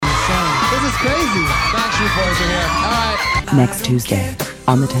next Tuesday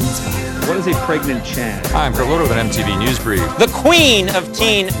on the 10 Spot. What is a pregnant Chad? Hi, I'm Kurt Loder with an MTV News Brief. The queen of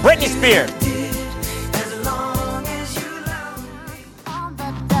teen, Britney Spears.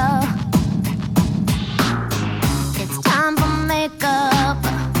 It's time for makeup,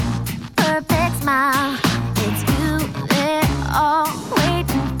 perfect smile. It's you they're all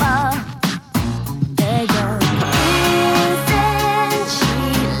waiting for. There you isn't she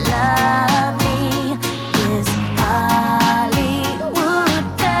lovely? This Hollywood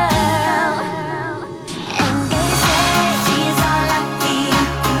girl, and they say she's all lucky.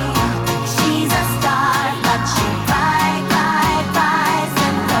 She's a star, but she cries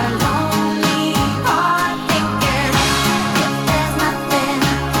in her lonely heart, thinking if there's nothing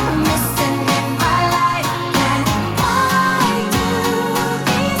missing in my life, then why do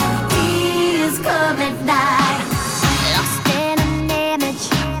these tears come at night? Lost in an image,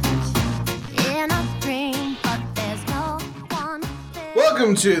 in a dream, but there's no one there.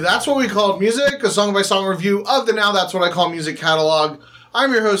 Welcome to That's What We Called Music, a song-by-song review of the Now That's What I Call Music catalog.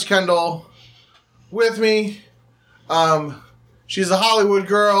 I'm your host, Kendall. With me, she's a Hollywood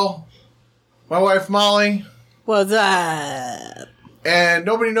girl, my wife, Molly, What's up? and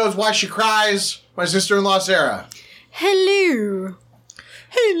nobody knows why she cries, my sister-in-law, Sarah. Hello.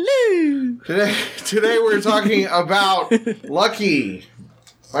 Hello. Today we're talking about Lucky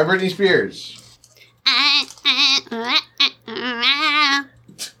by Britney Spears.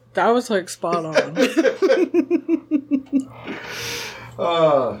 That was like spot on.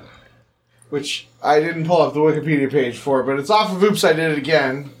 Which I didn't pull up the Wikipedia page for, but it's off of Oops, I Did It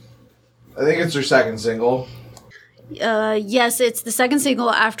Again. I think it's her second single. Yes, it's the second single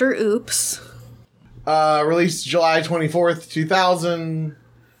after Oops. Released July 24th, 2000.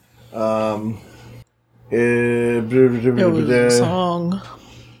 It was a song.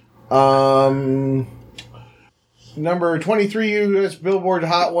 Number 23 US Billboard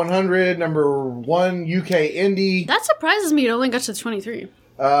Hot 100. Number 1 UK Indie. That surprises me. It only got to 23.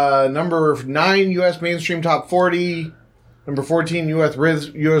 Number 9 US Mainstream Top 40. Number 14 US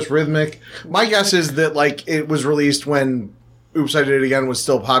Rhythmic. My guess is that like it was released when Oops, I Did It Again was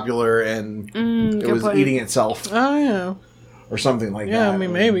still popular and it was point. eating itself Oh, yeah. or something like Yeah, that. I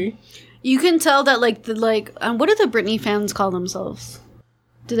mean, maybe. You can tell that what do the Britney fans call themselves?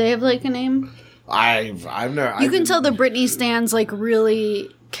 Do they have like a name? I've never. You can tell the Britney stans like really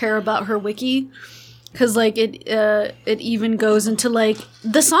care about her wiki. Because, like, it even goes into, like,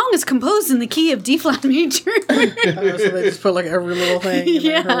 the song is composed in the key of D flat major. So they just put like every little thing in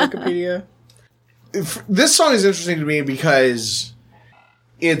Yeah. her Wikipedia. This song is interesting to me because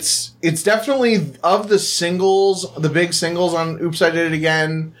it's definitely of the singles, the big singles on Oops, I Did It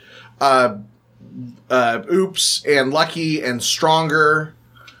Again, Oops and Lucky and Stronger,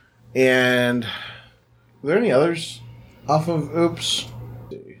 and were there any others off of Oops?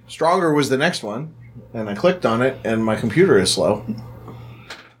 Stronger was the next one, and I clicked on it, and my computer is slow.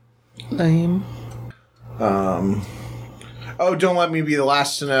 Lame. Oh, Don't Let Me Be the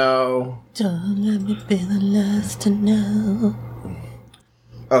Last to Know. Don't let me be the last to know.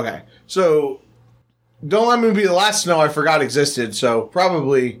 Okay, so Don't Let Me Be the Last to Know I forgot existed, so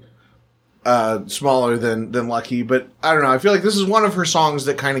probably smaller than Lucky, but I don't know. I feel like this is one of her songs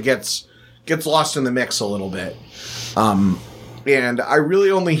that kind of gets lost in the mix a little bit. And I really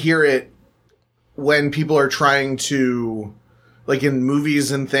only hear it when people are trying to, like in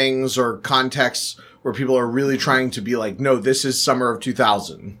movies and things or contexts where people are really trying to be like, no, this is summer of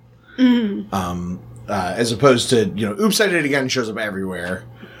 2000. As opposed to, Oops, I Did It Again shows up everywhere.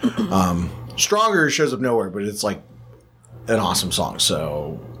 Stronger shows up nowhere, but it's like an awesome song.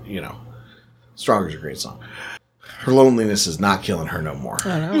 So, Stronger's a great song. Her loneliness is not killing her no more.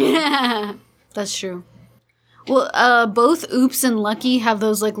 I know. Yeah, that's true. Well, both Oops and Lucky have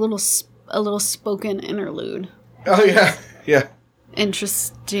those, like, a little spoken interlude. Oh, yeah. Yeah.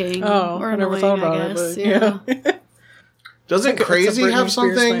 Interesting. Oh, or I never annoying, thought about I it, guess. but Yeah. Doesn't It's a Crazy Britney have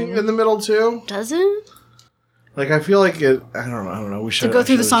Spears something thing. in the middle, too? Does it? Like, I feel like it... I don't know. We should To go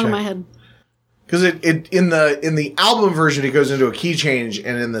through the song in my head. Because it in the album version, it goes into a key change,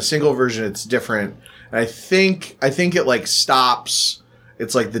 and in the single version, it's different. And I think it, like, stops...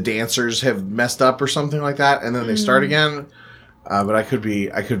 It's like the dancers have messed up or something like that, and then they start again. But I could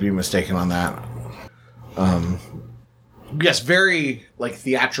be mistaken on that. Yes, very like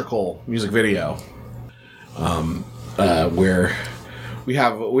theatrical music video. Where we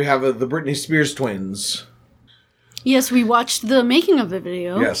have the Britney Spears twins. Yes, we watched the making of the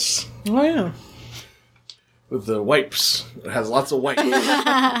video. Yes, Oh, yeah. with the wipes. It has lots of wipes. They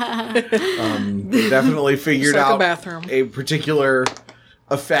definitely figured It's like a out bathroom. a particular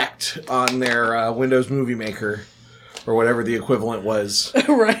effect on their Windows Movie Maker or whatever the equivalent was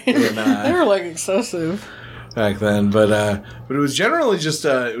Right. in, They were like excessive. back then. But it was generally just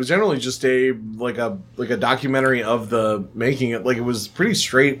a like a documentary of the making it. Like it was pretty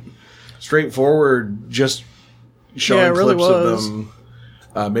straightforward, just showing Yeah, it really clips of was.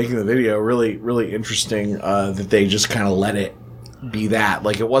 them making the video. Really, really interesting that they just kind of let it be that.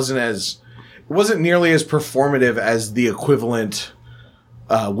 Like it wasn't nearly as performative as the equivalent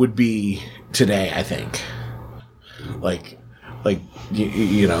would be today. I think. Like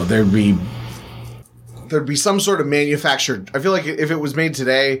you know, there'd be some sort of manufactured. I feel like if it was made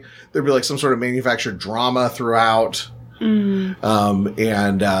today, there'd be like some sort of manufactured drama throughout, and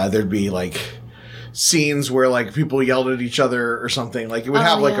there'd be like scenes where like people yelled at each other or something. Like it would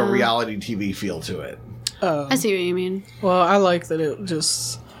have like a reality TV feel to it. I see what you mean. Well, I like that it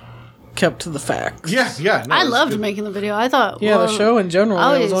just kept to the facts. Yeah. No, I it's loved good. making the video. I thought, Yeah, the show in general,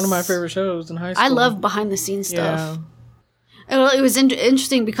 that was one of my always- favorite shows in high school. I love behind the scenes stuff. Yeah. It was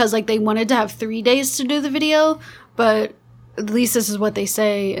interesting because like they wanted to have 3 days to do the video, but at least this is what they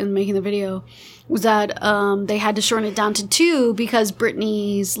say in making the video, was that they had to shorten it down to 2 because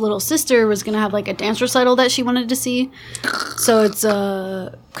Britney's little sister was going to have like a dance recital that she wanted to see. So it's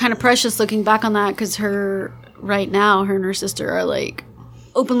kind of precious looking back on that because right now her and her sister are like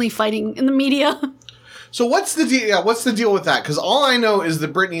openly fighting in the media. So what's the deal? Yeah, what's the deal with that? Because all I know is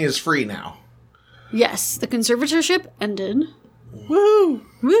that Britney is free now. Yes, the conservatorship ended. Woo!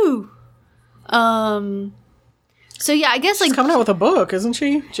 Woo! So yeah, I guess like She's coming out with a book, isn't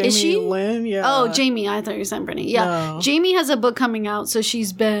she? Jamie she? Lynn, yeah. Oh, Jamie. I thought you said Brittany. Yeah. No. Jamie has a book coming out, so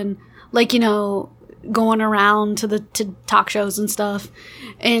she's been, like, you know, going around to talk shows and stuff.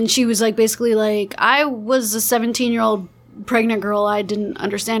 And she was, like, basically like, I was a 17-year-old pregnant girl. I didn't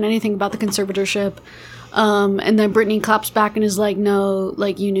understand anything about the conservatorship. And then Brittany claps back and is like, no,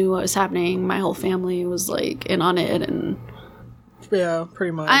 like, you knew what was happening. My whole family was, like, in on it. And Yeah,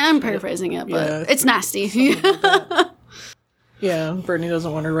 pretty much. I'm paraphrasing it, but Yeah, it's nasty. Yeah, Brittany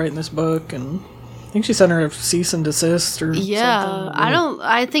doesn't want her writing this book, and I think she sent her a cease and desist or Yeah, something.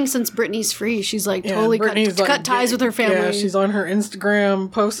 I think since Britney's free, she's like Yeah, totally Brittany's, like, cut ties with her family. Yeah, she's on her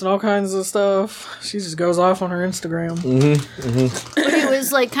Instagram posting all kinds of stuff. She just goes off on her Instagram. But it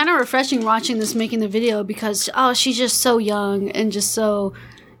was like kind of refreshing watching this, making the video, because she's just so young and just so,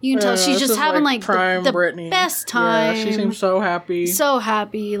 you can tell she's this just is, having like prime the Brittany. best time. Yeah, she seems so happy. so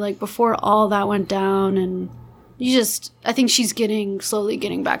happy, like before all that went down, and I think she's slowly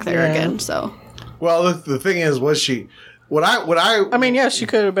getting back there Yeah. again. So Well, the thing is, was she? I mean, yeah, she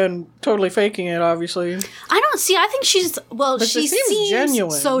could have been totally faking it, obviously. I think she's But she it seems seems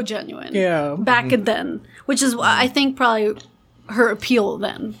genuine. so genuine. Yeah. Back then, which is why I think probably her appeal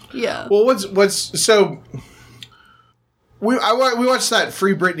then. Yeah. Well, what's so? We watched that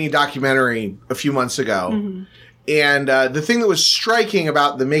Free Britney documentary a few months ago, and the thing that was striking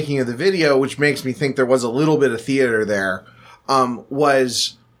about the making of the video, which makes me think there was a little bit of theater there,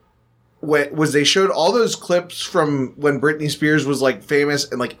 was they showed all those clips from when Britney Spears was like famous,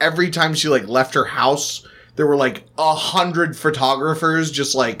 and like every time she like left her house, there were like 100 photographers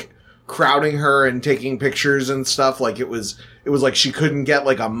just like crowding her and taking pictures and stuff. Like it was like she couldn't get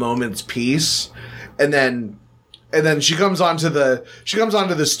like a moment's peace, and then she comes onto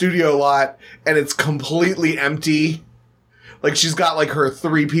the studio lot and it's completely empty. Like she's got like her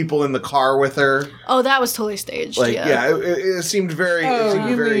 3 people in the car with her. Oh, that was totally staged. Like yeah. it seemed very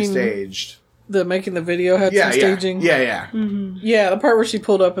you mean staged. The making the video had Yeah, some staging. Yeah. Yeah, the part where she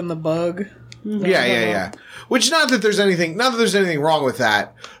pulled up in the bug. Yeah. Which not that there's anything wrong with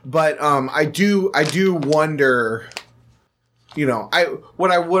that, but I do wonder. You know,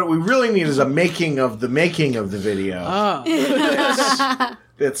 what we really need is a making of the video.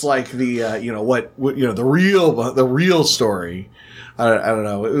 It's like the the real story. I don't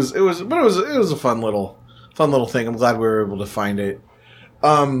know. It was a fun little thing. I'm glad we were able to find it.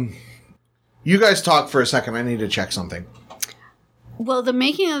 You guys talk for a second. I need to check something. Well, the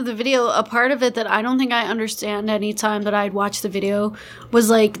making of the video, a part of it that I don't think I understand any time that I'd watch the video was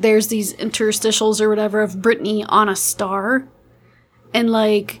like there's these interstitials or whatever of Britney on a star. And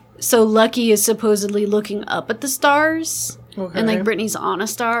like, so Lucky is supposedly looking up at the stars. Okay. And like Britney's on a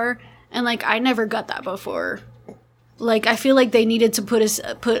star. And like, I never got that before. Like, I feel like they needed to put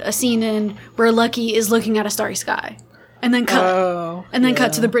a scene in where Lucky is looking at a starry sky. And then cut.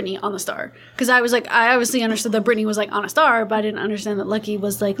 Cut to the Britney on the star. Because I was like, I obviously understood that Britney was like on a star, but I didn't understand that Lucky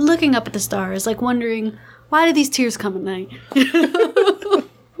was like looking up at the stars, like wondering, why do these tears come at night?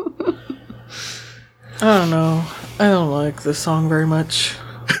 I don't know. I don't like this song very much.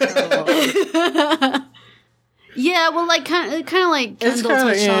 Yeah, Yeah, well, like kind of like It's Kendall kinda,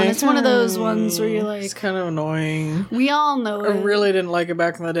 touched on. yeah, It's one of those ones where you're it's like, kind of annoying. we all know I it. really didn't like it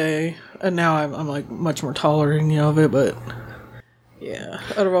back in the day, and now I'm like much more tolerant of it. But yeah,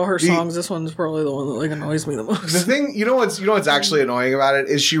 out of all her songs, this one's probably the one that like annoys me the most. The thing, you know what's actually annoying about it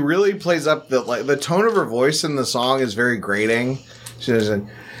is she really plays up the tone of her voice in the song is very grating. She does it.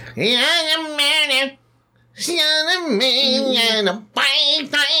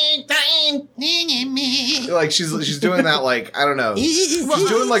 Like she's doing that, like, I don't know. She's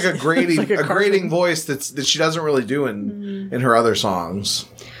doing like a grating Like a grating voice that she doesn't really do in her other songs.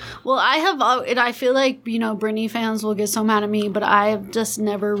 Well, I feel like, Britney fans will get so mad at me, but I've just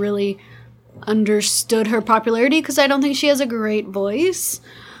never really understood her popularity because I don't think she has a great voice.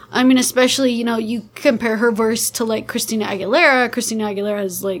 I mean, especially, you compare her voice to, like, Christina Aguilera. Christina Aguilera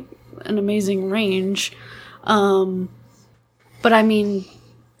has, like, an amazing range. But, I mean,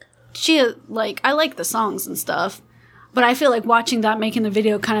 I like the songs and stuff. But I feel like watching that, making the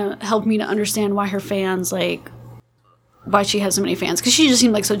video kind of helped me to understand why her fans, like, why she has so many fans. Because she just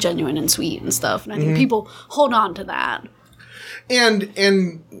seemed, like, so genuine and sweet and stuff. And I think people hold on to that.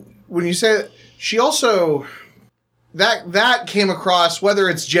 And when you say that, she also... That came across, whether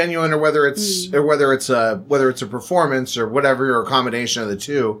it's genuine or whether it's a performance or whatever, or a combination of the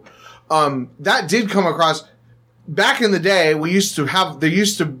two. That did come across back in the day. They used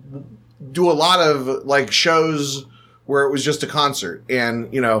to do a lot of like shows where it was just a concert,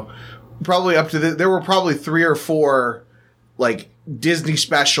 and probably up to there were probably 3 or 4 like Disney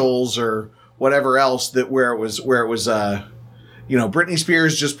specials or whatever else where it was Britney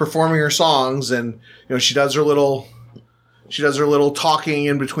Spears just performing her songs, and she does her little talking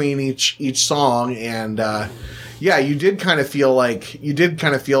in between each song, and you did kind of feel like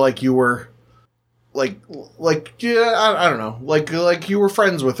you were like I don't know, like you were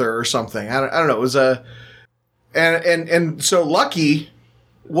friends with her or something. I don't know. It was and so Lucky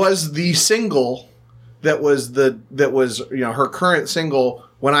was the single that was her current single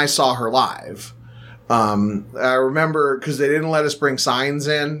when I saw her live. I remember because they didn't let us bring signs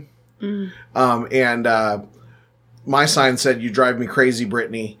in, and my sign said, "You drive me crazy,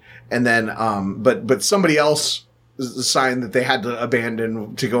 Britney." And then, but somebody else, the sign that they had to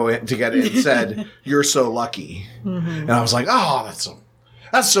abandon to go in to get it said, "You're so lucky." And I was like, "Oh, that's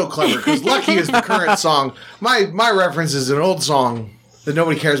so clever," because "Lucky" is the current song. My reference is an old song that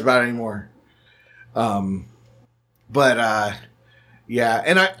nobody cares about anymore. Yeah,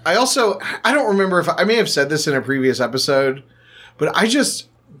 and I also, I don't remember if I may have said this in a previous episode, but I don't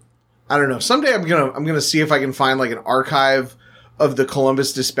know. Someday I'm gonna see if I can find like an archive of the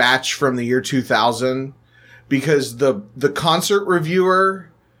Columbus Dispatch from the year 2000, because the concert reviewer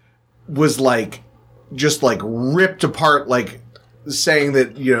was like just like ripped apart, like saying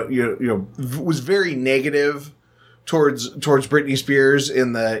that was very negative towards Britney Spears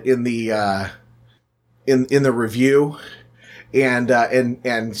in the review,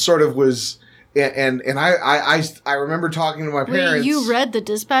 and sort of was. And I remember talking to my parents. Wait, you read the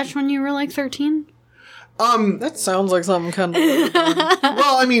Dispatch when you were like 13? That sounds like something kind of.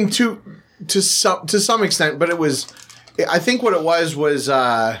 Well, I mean, to some extent, but it was. I think what it was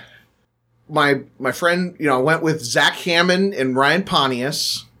my friend. I went with Zach Hammond and Ryan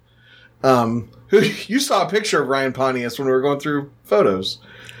Pontius. Who you saw a picture of Ryan Pontius when we were going through photos,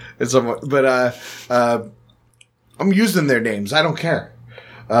 but I'm using their names. I don't care.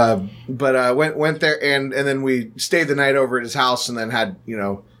 But went there and then we stayed the night over at his house, and then had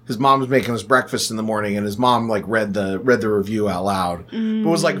his mom was making us breakfast in the morning, and his mom like read the review out loud, but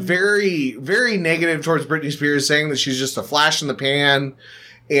was like very, very negative towards Britney Spears, saying that she's just a flash in the pan,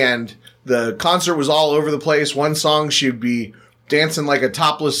 and the concert was all over the place. One song she'd be dancing like a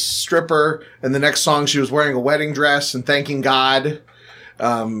topless stripper, and the next song she was wearing a wedding dress and thanking God.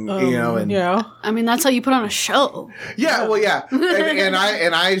 Yeah. I mean, that's how you put on a show. Yeah, well, yeah, and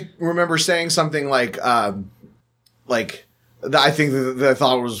I remember saying something like I think that I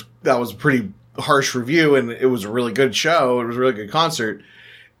thought that was a pretty harsh review, and it was a really good show. It was a really good concert,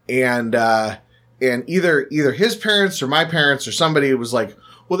 and either his parents or my parents or somebody was like,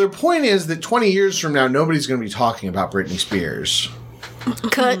 well, their point is that 20 years from now, nobody's going to be talking about Britney Spears.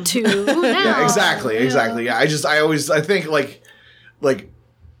 Cut to now. Yeah, exactly. Yeah, I think like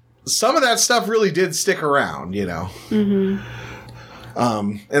some of that stuff really did stick around, and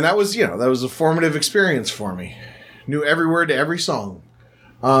that was a formative experience for me. Knew every word to every song.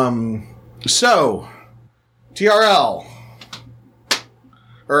 So TRL,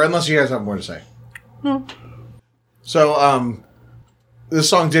 or unless you guys have more to say. No. So this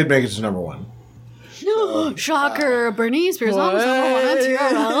song did make it to number 1. Shocker! Britney Spears song was number 1 on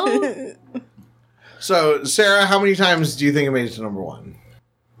TRL. So, Sarah, how many times do you think it made it to number one?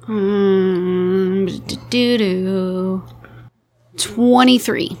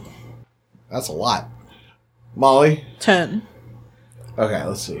 23. That's a lot. Molly? 10. Okay,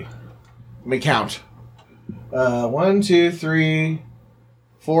 let's see. Let me count. 1, 2, 3,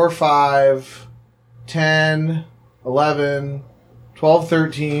 4, 5, 10, 11, 12,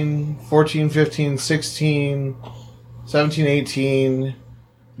 13, 14, 15, 16, 17, 18,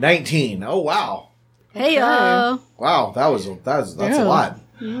 19. Oh, wow. Hey, Wow, that's a lot.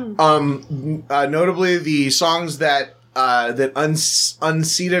 Notably, the songs that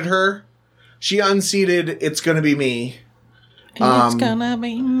unseated her, she unseated "It's Gonna Be Me," It's gonna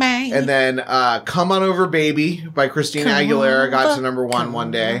be me. and then "Come On Over, Baby" by Christina Aguilera got to number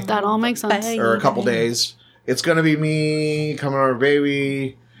one day that all makes sense. or a couple days. "It's Gonna Be Me," "Come On Over,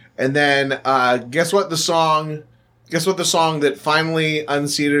 Baby," and then guess what the song that finally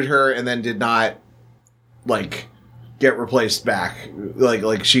unseated her and then did not get replaced back.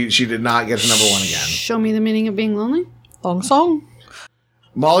 Like she did not get to number one again. Show me the meaning of being lonely. Long song.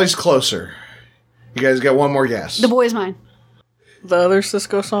 Molly's closer. You guys got one more guess. The Boy Is Mine. The other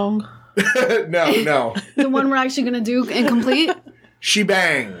Cisco song. No. The one we're actually going to do and complete. She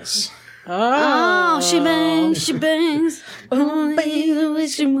Bangs. Oh, she bangs, she bangs. Oh, the way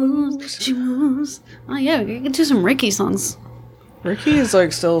she moves, she moves. Oh, yeah, we can do some Ricky songs. Ricky is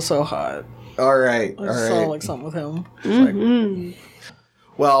still so hot. All right. I just saw something with him.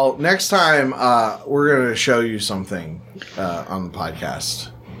 Well, next time we're going to show you something on the podcast.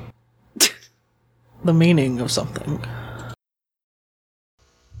 The meaning of something.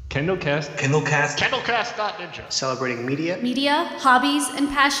 KendallCast.ninja. Celebrating media, Media, hobbies, and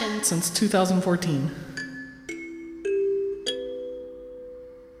passions. Since 2014.